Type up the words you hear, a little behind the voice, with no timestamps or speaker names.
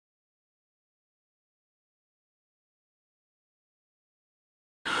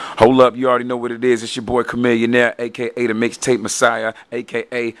Hold up, you already know what it is. It's your boy Chamillionaire, a.k.a. the Mixtape Messiah,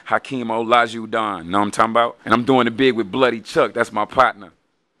 a.k.a. Hakeem Olajuwon. Know what I'm talking about? And I'm doing it big with BloodyChuck. That's my partner.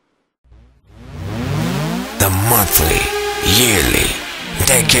 The monthly, yearly,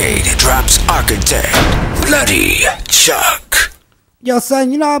 decade drops architect, BloodyChuck. Yo,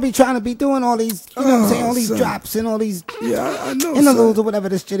 son, you know I'll be trying to be doing all these, you know what I'm saying, all these drops and all these I know, interludes or whatever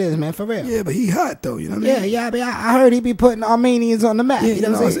this shit is, man, for real. Yeah, but he hot though, you know what I mean? Yeah, I mean, I heard he be putting Armenians on the map. Yeah, you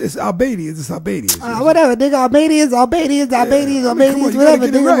know what I'm saying? It's Albanians, Whatever, nigga, Albanians, whatever,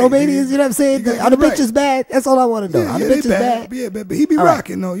 nigga, Romanians, you know what I'm saying? Are the bitches bad? That's all I want to know. Are the bitches bad? Yeah, but he be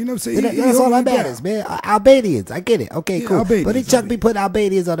rocking though, you know what I'm saying? That's all I'm bad is, man. Albanians, I get it. Okay, cool. BloodyChuck be putting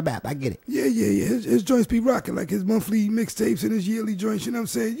Albanians on the map. I get it. Yeah. His joints be rocking, like his monthly mixtapes and his yearly joints, you know what I'm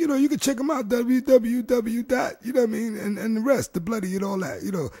saying? You know, you can check them out, www. You know what I mean? And the rest, the bloody and all that,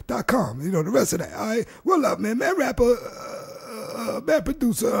 you know, .com, you know, the rest of that. All right? Well up, man. Man rapper, man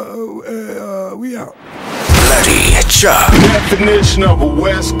producer, we out. BloodyChuck. Definition of a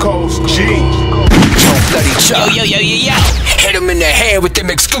West Coast G. BloodyChuck. Yo. Hit him in the head with them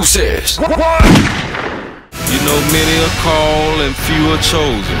exclusives. You know, many are called and few are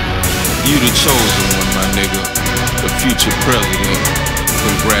chosen. You the chosen one, my nigga. The future president.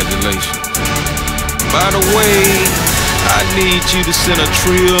 Congratulations. By the way, I need you to send a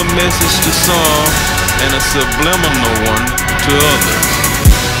trill message to some and a subliminal one to others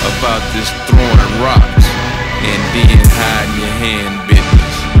about this throwing rocks and then hiding your hand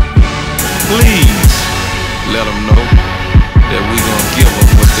business. Please let them know that we gonna give them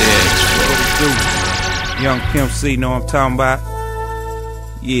what they ask for. Young Pimp C, know what I'm talking about?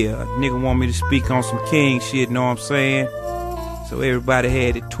 Yeah, a nigga want me to speak on some king shit, know what I'm saying? So everybody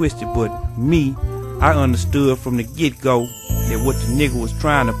had it twisted, but me, I understood from the get-go that what the nigga was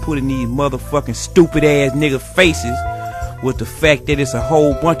trying to put in these motherfucking stupid-ass nigga faces was the fact that it's a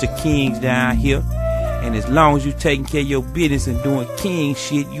whole bunch of kings down here, and as long as you taking care of your business and doing king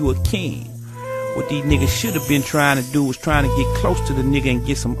shit, you a king. What these niggas should have been trying to do was trying to get close to the nigga and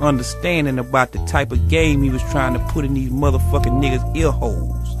get some understanding about the type of game he was trying to put in these motherfucking niggas' ear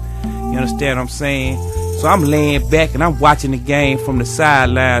holes. You understand what I'm saying? So I'm laying back and I'm watching the game from the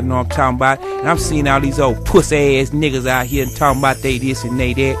sideline, know what I'm talking about? And I'm seeing all these old pussy ass niggas out here and talking about they this and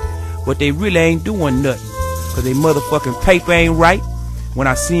they that. But they really ain't doing nothing. Cause they motherfucking paper ain't right. When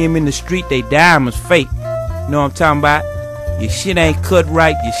I see them in the street, they diamonds fake. Know what I'm talking about? Your shit ain't cut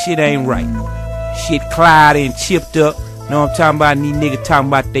right, your shit ain't right. Shit clouded and chipped up. Know what I'm talking about? And these niggas talking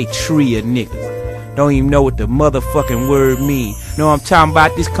about they tree of niggas. Don't even know what the motherfucking word mean. Know what I'm talking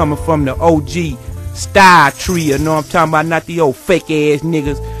about? This coming from the OG style tree, know what I'm talking about? Not the old fake ass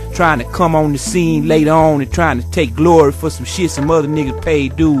niggas trying to come on the scene later on and trying to take glory for some shit some other niggas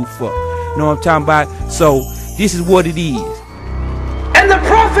paid dude for. Know what I'm talking about? So this is what it is. And the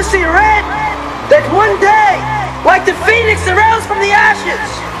prophecy read that one day, like the phoenix arose from the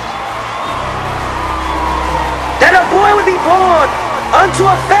ashes, that a boy would be born unto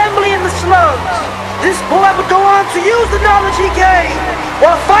a family in the slums. This boy would go on to use the knowledge he gained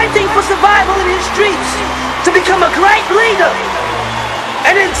while fighting for survival in his streets to become a great leader.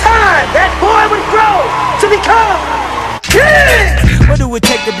 And in time, that boy would grow to become king! What do it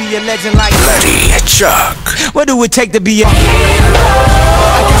take to be a legend like BloodyChuck? What do it take to be a... I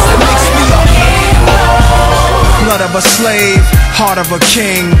guess that makes me a... Blood of a slave, heart of a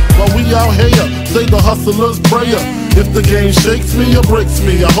king. While we out here, say the hustler's prayer. If the game shakes me or breaks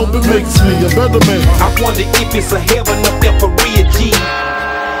me, I hope it makes me a better man. I wonder if it's a heaven up there for real G.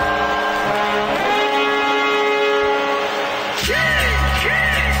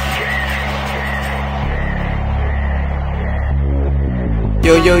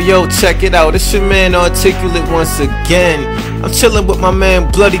 Yo, check it out. It's your man Articulate once again. I'm chilling with my man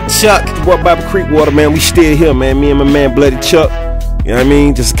BloodyChuck. What Bible Creek Water, man? We still here, man. Me and my man BloodyChuck. You know what I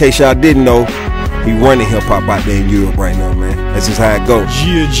mean? Just in case y'all didn't know, he running hip-hop out there in Europe right now, man. That's just how it goes.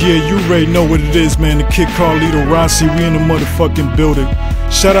 Yeah, you already know what it is, man. The kid Carlito Rossi, we in the motherfucking building.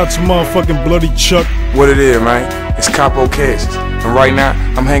 Shout out to motherfucking BloodyChuck. What it is, man? It's Capo Cassius. And right now,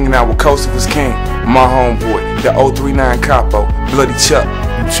 I'm hanging out with Kosova's King, my homeboy, the 039 Capo, BloodyChuck.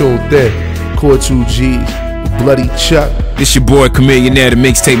 You tuned in, Core 2 G's, BloodyChuck. This your boy Chamillionaire, the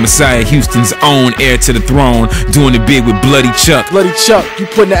Mixtape Messiah, Houston's own heir to the throne, doing it big with BloodyChuck. BloodyChuck, you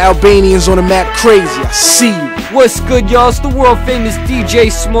putting the Albanians on the map crazy, I see you. What's good, y'all? It's the world famous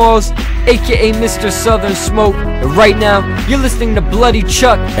DJ Smalls, aka Mr. Southern Smoke, and right now, you're listening to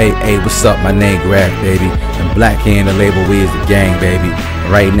BloodyChuck. Hey, what's up? My name Graf, baby, and Black Hand, the label, we is the gang, baby.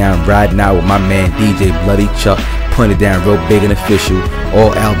 And right now, I'm riding out with my man DJ BloodyChuck. putting it down real big and official.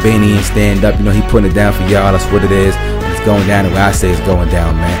 All Albanians stand up, you know, he putting it down for y'all, that's what it is. It's going down the way I say it's going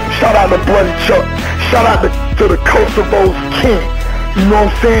down, man. Shout out to BloodyChuck. Shout out to the Kosovo's king. You know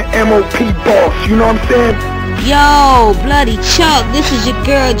what I'm saying? MOP boss, you know what I'm saying? Yo, BloodyChuck, this is your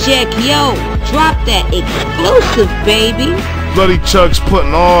girl Jack. Yo, drop that exclusive, baby. BloodyChuck's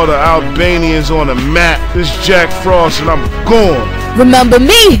putting all the Albanians on the map. This Jack Frost and I'm gone. Remember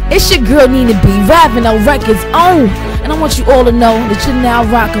me? It's your girl Nina B, rapping on Records Own. And I want you all to know that you're now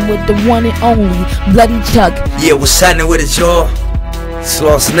rocking with the one and only BloodyChuck. Yeah, what's happening with it, y'all? It's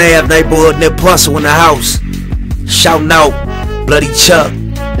Lost Nav, neighborhood Nip Bustle in the house. Shouting out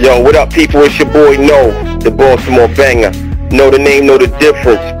BloodyChuck. Yo, what up, people? It's your boy No, the Baltimore banger. Know the name, know the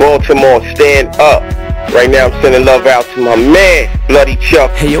difference. Baltimore, stand up. Right now I'm sending love out to my man, BloodyChuck.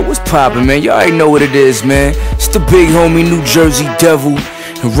 Hey yo, what's poppin', man? Y'all already know what it is, man. It's the big homie New Jersey Devil.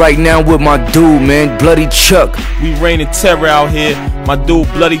 And right now with my dude, man, BloodyChuck. We reigning terror out here. My dude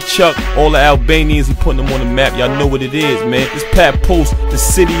BloodyChuck, all the Albanians, he putting them on the map. Y'all know what it is, man. This Pat Post, the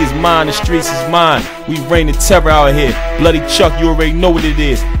city is mine, the streets is mine. We reigning terror out here. BloodyChuck, you already know what it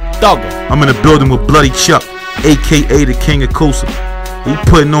is. Thugger. I'm in the building with BloodyChuck, aka the King of Kosova. He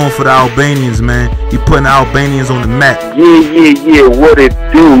putting on for the Albanians, man. He putting the Albanians on the map. Yeah, what it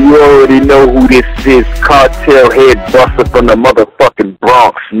do? You already know who this is. Cartel head buster from the motherfucking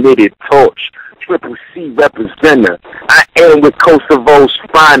Bronx. Knitted torch. Triple C representative. I am with Kosovo's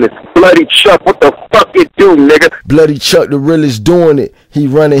finest. BloodyChuck, what the fuck it do, nigga? BloodyChuck, the realest doing it. He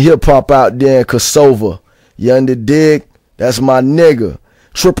running hip hop out there in Kosova. You under dig? That's my nigga.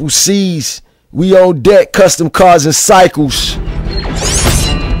 Triple C's. We on deck, custom cars and cycles.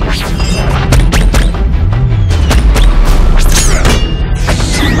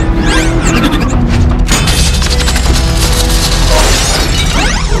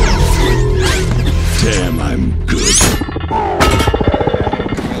 Damn, I'm good.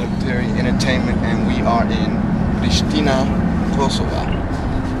 Military Entertainment, and we are in Pristina, Kosova.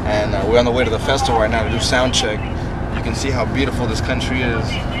 And we're on the way to the festival right now to do sound check. You can see how beautiful this country is.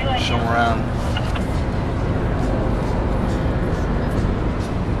 Show them around.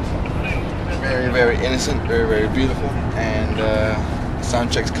 Very, very innocent, very, very beautiful. And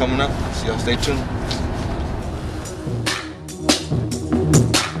sound check's coming up, so y'all stay tuned.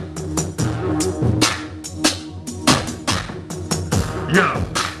 Yo.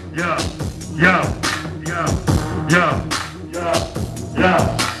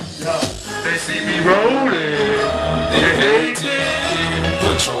 They see me rolling, they hate it.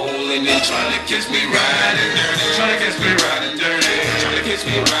 Patrolling and trying to catch me riding dirty. Trying to catch me riding dirty. Trying to catch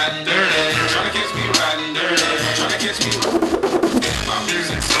me riding dirty. Trying to catch me riding dirty. Trying to catch me. My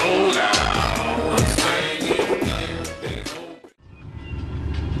music's so loud.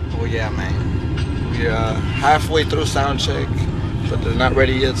 Oh yeah, man. We are halfway through sound check, but they're not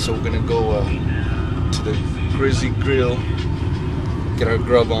ready yet, so we're gonna go to the Grizzly Grill, get our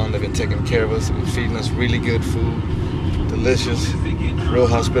grub on. They've been taking care of us, they've been feeding us really good food, delicious, real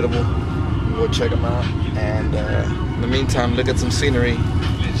hospitable. We'll go check them out, and in the meantime, look at some scenery.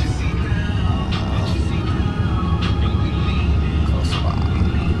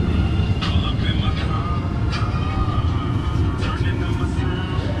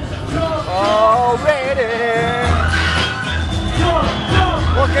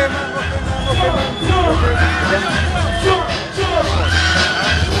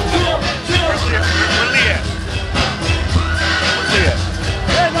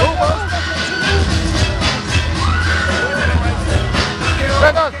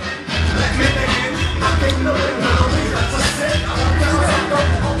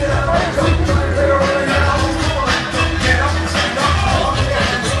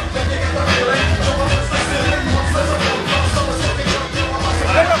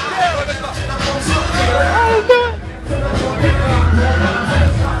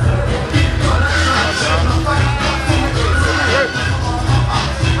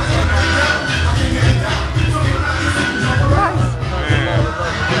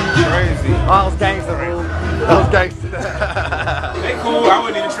 Oh, those gangsters, bro. Those gangsters. They cool. I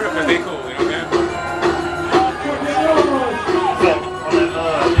wouldn't even trip because they cool.